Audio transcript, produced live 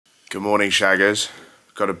Good morning, Shaggers.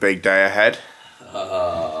 Got a big day ahead.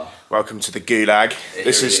 Welcome to the Gulag.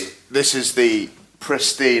 This is the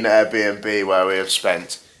pristine Airbnb where we have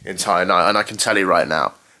spent the entire night, and I can tell you right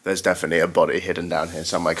now, there's definitely a body hidden down here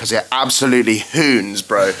somewhere because it absolutely hoons,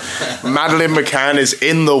 bro. Madeleine McCann is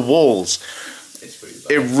in the walls. It's pretty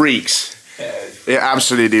bad. It reeks. It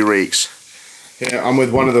absolutely reeks. Yeah, I'm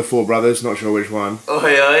with one of the four brothers, not sure which one. Oi,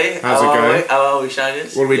 oi. How's it going? How are we,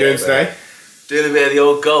 Shaggers? What are we doing today? Doing a bit of the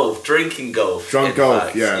old golf, drinking golf. Drunk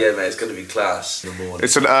golf, yeah. Yeah, mate, it's going to be class.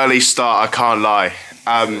 It's an early start, I can't lie.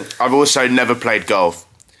 I've also never played golf.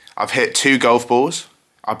 I've hit 2 golf balls.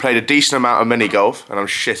 I played a decent amount of mini golf, and I'm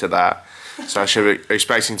shit at that. So I should be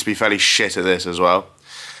expecting to be fairly shit at this as well.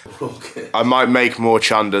 Okay. I might make more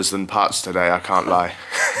chunders than putts today, I can't lie.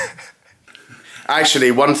 Actually,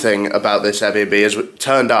 one thing about this Airbnb is it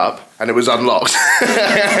turned up and it was unlocked.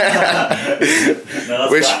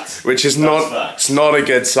 which is not, it's not a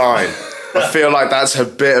good sign. I feel like that's a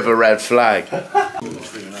bit of a red flag.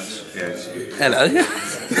 Hello.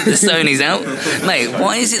 The Sony's out. Mate,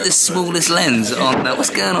 why is it the smallest lens on that? What's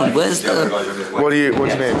going on? Where's the... What do you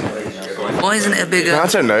mean? Why isn't it a bigger... I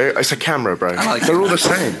don't know. It's a camera, bro. They're all the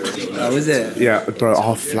same. Oh, is it? Yeah, bro,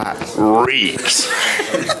 our flat reeks.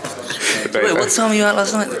 Wait, what time were you out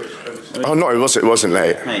last night? Oh no, it wasn't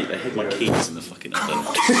late. Mate, I hid my keys in the fucking oven.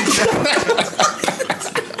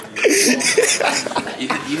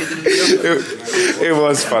 It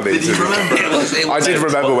was funny. Did you remember? I did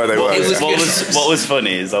remember where they were. What was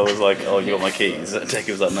funny is I was like, oh, you got my keys?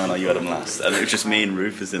 Jackie was like, no, you had them last. And it was just me and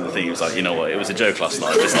Rufus in the thing. He was like, you know what, it was a joke last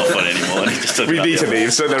night, but it's not fun anymore. And he just took We need to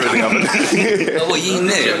leave, so they're in the oven. Oh, well, you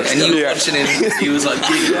knew, and you were watching him. He was like,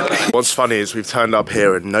 What's funny is we've turned up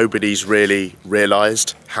here and nobody's really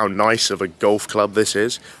realised how nice of a golf club this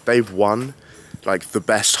is. They've won, like, the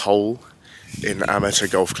best hole in amateur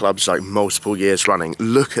golf clubs, like, multiple years running.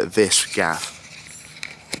 Look at this gaff.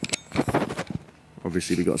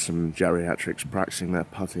 Obviously, we got some geriatrics practicing their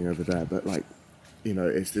putting over there, but, like, you know,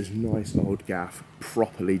 it's this nice old gaff,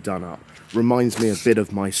 properly done up. Reminds me a bit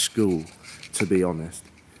of my school, to be honest.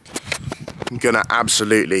 I'm gonna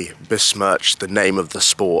absolutely besmirch the name of the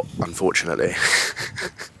sport, unfortunately.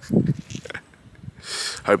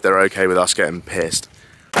 Hope they're okay with us getting pissed.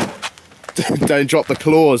 Don't drop the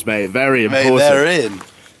claws, mate. Very important. Mate, they're in.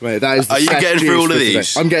 Mate, that is the Are you getting through all of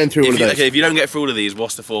these? I'm getting through all of those. Okay, if you don't get through all of these,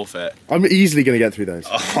 what's the forfeit? I'm easily going to get through those.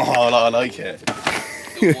 Oh, I like it.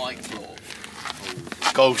 the white floor.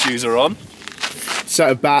 Golf shoes are on. Set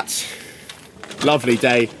of bats. Lovely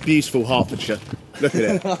day. Beautiful Hertfordshire. Look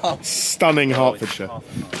at it. Stunning Hertfordshire.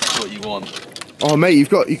 That's what you want. Oh, mate, you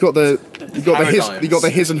got the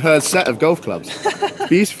his and hers set of golf clubs.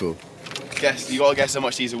 Beautiful. You gotta guess how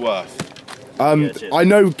much these are worth. I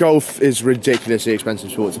know golf is ridiculously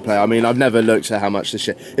expensive sport to play. I mean, I've never looked at how much this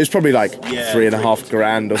shit. It's probably like $3.5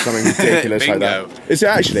 grand or something ridiculous like that. Is it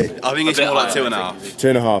actually? I think it's more like 2.5.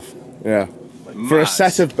 2.5. Yeah. For a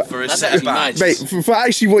set of bats. Mate, for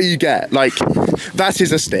actually what you get, like, that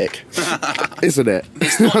is a stick, isn't it?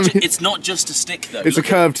 It's not just a stick though. It's a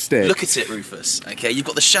curved stick. Look at it, Rufus. Okay, you've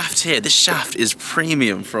got the shaft here. This shaft is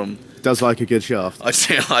premium from... Does like a good shaft.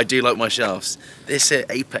 I do like my shafts. This here,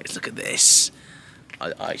 Apex, look at this.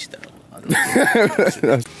 I actually don't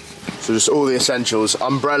know. So just all the essentials: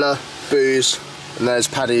 umbrella, booze, and there's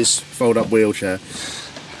Paddy's fold-up wheelchair.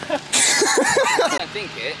 I think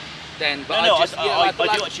it, then, but I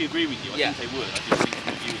do actually agree with you. I think they would. I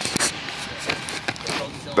do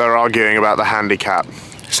think They're arguing about the handicap.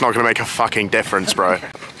 It's not going to make a fucking difference, bro.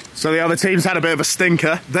 So the other team's had a bit of a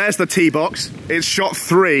stinker. There's the tee box. It's shot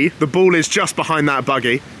 3. The ball is just behind that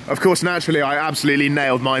buggy. Of course, naturally, I absolutely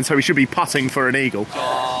nailed mine, so we should be putting for an eagle.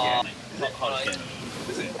 Oh, yeah.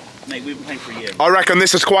 Mate, we've been playing for a year. I reckon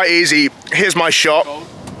this is quite easy. Here's my shot.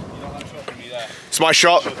 It's my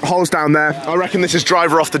shot. Hole's down there. I reckon this is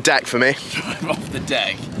driver off the deck for me. Driver off the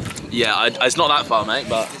deck? Yeah, it's not that far, mate,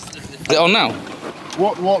 but... Is it on now?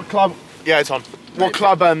 What club? Yeah, it's on. What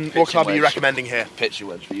club are you recommending here? Pitching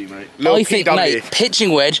wedge for you, mate. Little I think, PW. mate,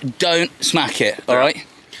 pitching wedge, don't smack it, alright?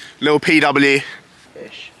 Little PW.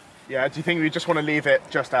 Ish. Yeah, do you think we just want to leave it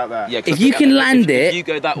just out there? Yeah, if you can land if you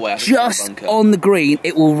go that way, just on the green,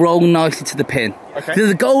 it will roll nicely to the pin. Okay. So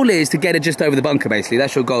the goal is to get it just over the bunker, basically.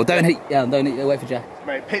 That's your goal. Don't hit away for Jack.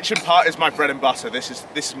 Mate, pitch and putt is my bread and butter. This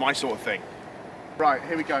is my sort of thing. Right,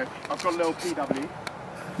 here we go. I've got a little PW.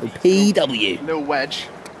 PW. Little wedge.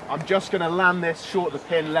 I'm just going to land this short of the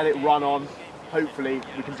pin, let it run on. Hopefully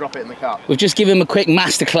we can drop it in the cup. We've just given him a quick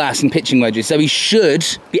masterclass in pitching wedges, so he should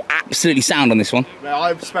be absolutely sound on this one. Now,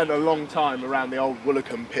 I've spent a long time around the old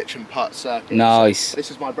Woolacombe pitch and putt circuit. Nice. So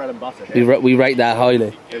this is my bread and butter here. We rate that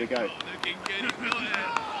highly. Here we go.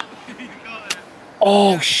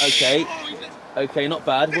 Oh, okay. Okay, not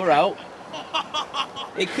bad. We're out.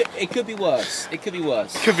 It could be worse. It could be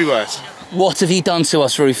worse. Could be worse. What have you done to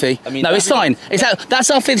us, Rufy? I mean, no, it's fine. That's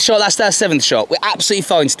our 5th shot. That's our 7th shot. We're absolutely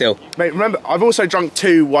fine still. Mate, remember, I've also drunk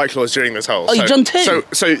 2 White Claws during this hole. Oh, you've done 2?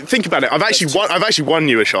 So think about it. I've actually won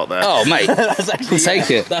you a shot there. Oh, mate. That's actually, take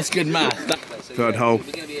it. That's good math. 3rd hole.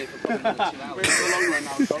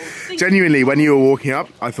 Genuinely, when you were walking up,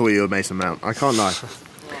 I thought you were Mason Mount. I can't lie.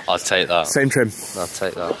 I'll take that. Same trim. I'll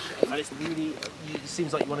take that. And it's really, it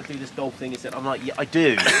seems like you want to do this golf thing. Instead, I'm like, yeah, I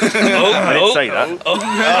do. I didn't say that. Oh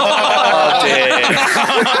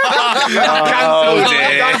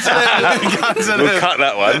dear. We'll cut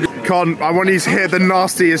that one. Con, I want you to hit the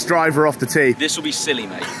nastiest driver off the tee. This will be silly,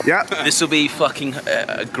 mate. Yeah. This will be fucking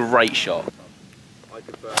a great shot.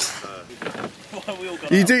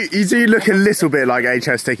 You do look a little bit like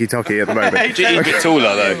HS Tiki Toki at the moment. He's a bit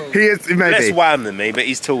taller though. He is, maybe. Less wham than me, but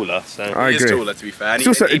he's taller. So. I agree. He is taller, to be fair. And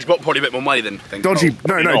also, he's got probably a bit more money than dodgy.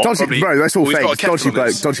 No, dodgy. Bro, that's all fake. Dodgy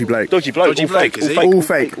bloke. Dodgy bloke. Dodgy bloke. Dodgy bloke, is he? All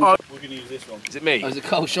fake. We're gonna use this one. Is it me? Oh, it's a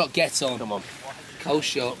cold shot. Get on. Come on. Cold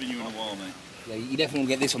shot. I've been you in a while, mate. Yeah, you definitely want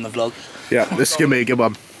to get this on the vlog. Yeah, this is gonna be a good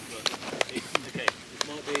one. Okay. This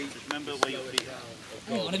might be. Just remember where your feet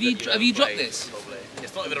are. Hang on, have you dropped this?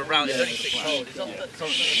 It's not even around. It's only 6 holes.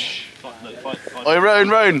 Oh,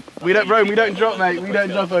 Roan. We don't drop, mate. We don't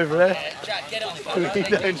drop over there. Jack, get on. We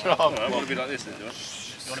don't drop. I want to be like this, then, do I? You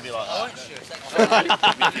want to be like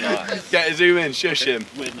that? Get a zoom in, shush him.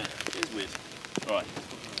 Weird, mate. It's weird. Alright.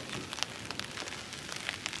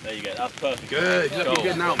 There you go. That's perfect. Good. You're looking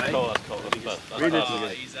good now, mate. Cool, that's cool. That's perfect. Really That's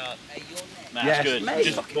good. He's out. Hey, you're next. That's Yes, good. mate.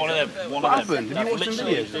 Just one of them. One What of them. happened? Have you watched some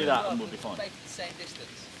Literally videos? do that and we'll be fine. Take the same distance.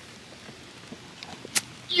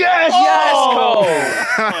 Yes! Oh!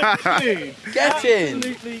 Dude, get in.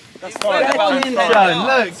 That's fine. Get in, son.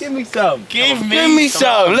 Look, give me some. Give me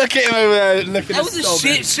some. Look at him over there. Look at That was a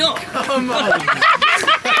shit shot. Come on.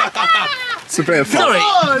 It's a bit of Sorry,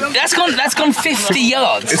 that's gone 50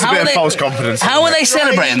 yards. It's a bit of false confidence. How are they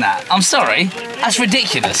celebrating that? I'm sorry. That's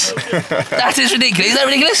ridiculous. That is ridiculous. Is that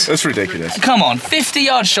ridiculous? That's ridiculous. Come on,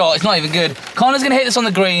 50-yard shot. It's not even good. Connor's gonna hit this on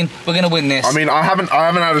the green. We're gonna win this. I mean, I haven't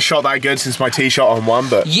had a shot that good since my tee shot on one,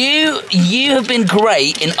 but You have been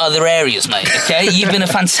great in other areas, mate. Okay, you've been a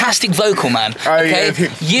fantastic vocal man. Okay,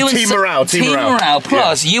 yeah. Team morale.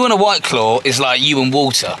 Plus, you and a White Claw is like you and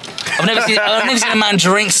water. I've never seen a man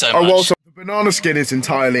drink so much. Walter, the banana skin is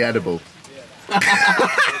entirely edible.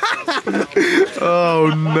 Oh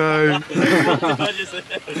no.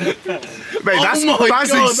 Mate, that's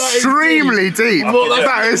extremely deep.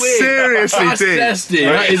 That is seriously deep. Zesty.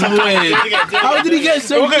 That is weird. How did he get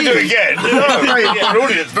so deep? We're going to do it again.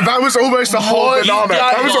 But that was almost a whole banana.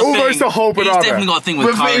 That was almost a whole banana. He's definitely got a thing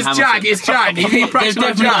with Kyle Hamilton. It's Jack. He's There's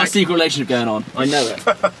definitely got a secret relationship going on. I know it.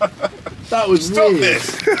 That was Stop weird.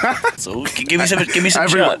 this. So, give me some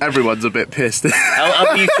shot. Everyone's a bit pissed. How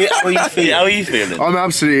are you feeling? I'm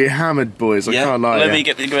absolutely hammered, boys. I can't lie. Let me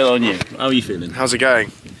get the grill on you. How are you feeling? How's it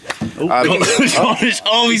going? He's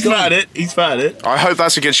found it. He's found it. I hope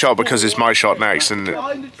that's a good shot because it's my shot next. And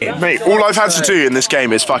mate, all I've had to do in this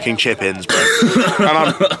game is fucking chip ins, bro. and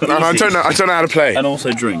I don't know how to play. And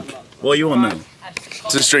also drink. What are you on now?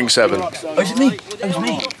 Just drink 7. Oh, is it me? Oh, it's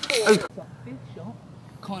me.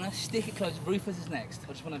 Connor, stick it close. Rufus is next.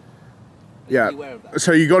 I just want to be aware of that.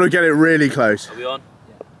 So you got to get it really close. Are we on?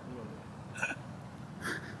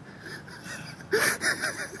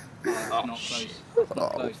 Not close.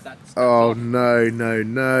 Not close. Oh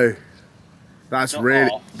no. That's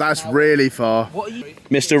really far. What are you?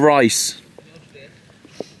 Mr. Rice.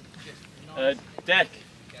 Deck.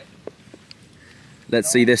 Let's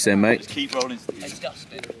see this then, mate. Just keep rolling. It's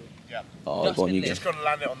dusted. Oh, go on, you go. Just got to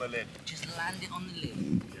land it on the lid. Just land it on the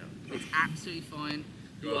lid. It's absolutely fine.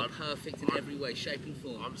 You are perfect in every way, shape and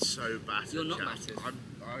form. I'm so battered. You're not battered.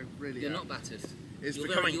 You're not battered.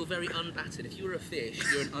 You're very unbattered. If you were a fish,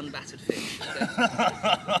 you're an unbattered fish. Okay?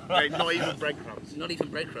 Mate, not even breadcrumbs. Not even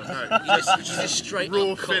breadcrumbs. No. You just straight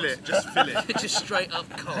Raw up cod. fillet. Just fillet. Just straight up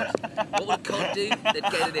cod. What would a cod do? They'd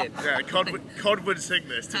get it in. Yeah, cod would sing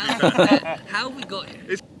this. To be How, fair. how have we got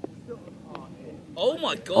here? Oh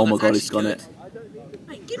my god. Oh my that's god, it's actually gone good. it.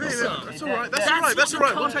 Mate, give me some. That's all right. That's all right. That's all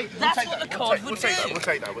right. We'll take That's what the cod would do. We'll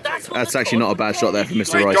take that. That's actually not a bad shot there from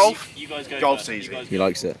Mr. Mate, Rice. golf. You guys go. Golf's easy. He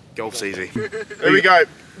likes it. Golf's easy. Here we go.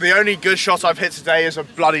 The only good shot I've hit today is a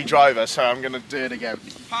bloody driver, so I'm going to do it again.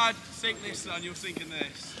 Pad, sink this, son. You're sinking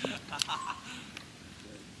this.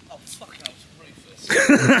 Oh, fucking hell, Rufus.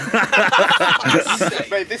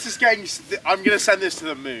 Mate, this is getting... I'm going to send this to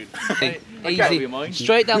the moon. Easy.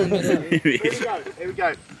 Straight down the middle. Here we go. Here we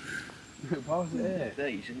go. There,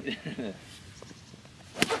 you shouldn't.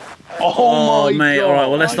 Oh mate, alright,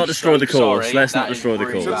 well let's not destroy the course. sorry, Let's not that destroy the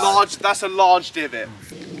is course. That's a large divot.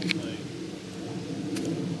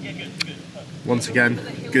 Once again,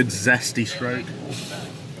 good zesty stroke.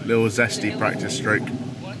 Little zesty practice stroke.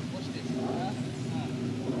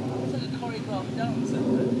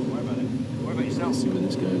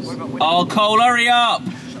 Oh, Cole, hurry up!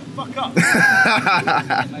 Fuck up.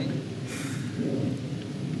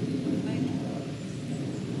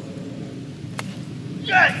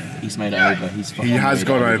 He's made it over. He's fucking He has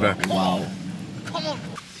gone over. Wow.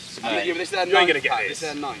 You ain't gonna get this. This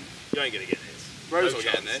is 9. You ain't gonna get this. Rose will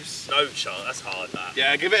get this. No shot, that's hard that.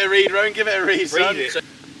 Yeah, give it a read, Rowan, give it a read, son. Read it.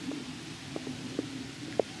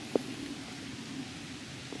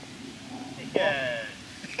 Yeah.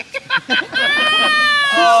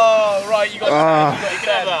 Oh, right, you got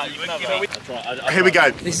that. Here we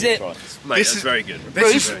go. This is it. Mate, this is very good.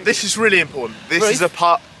 This is really important. This is a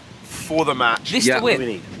putt for the match. This to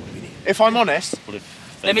win. If I'm honest,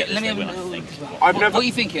 Let me have a what are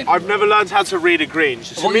you thinking? I've never learned how to read a green.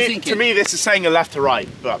 What are you thinking? To me, this is saying a left to right.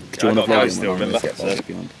 But Do you want to guys still remember?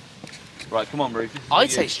 Right, come on, Rufus. I'd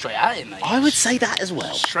say straight at it, mate. I would say that as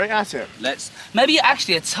well. straight at it. Maybe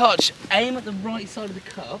actually a touch. Aim at the right side of the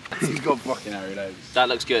cup. He's got fucking arrow nose. That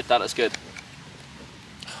looks good. That looks good.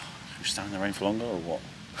 You stand in the rain for longer or what?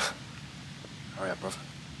 Hurry up, brother.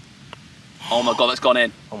 Oh my god, that's gone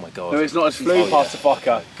in. Oh my god. No, it's not. It's flew past the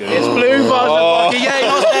fucker. It's Blue past the fucker. Yeah, he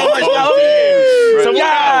lost that much now. So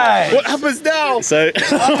what happens now? So Do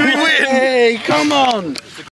we win? Hey, come on.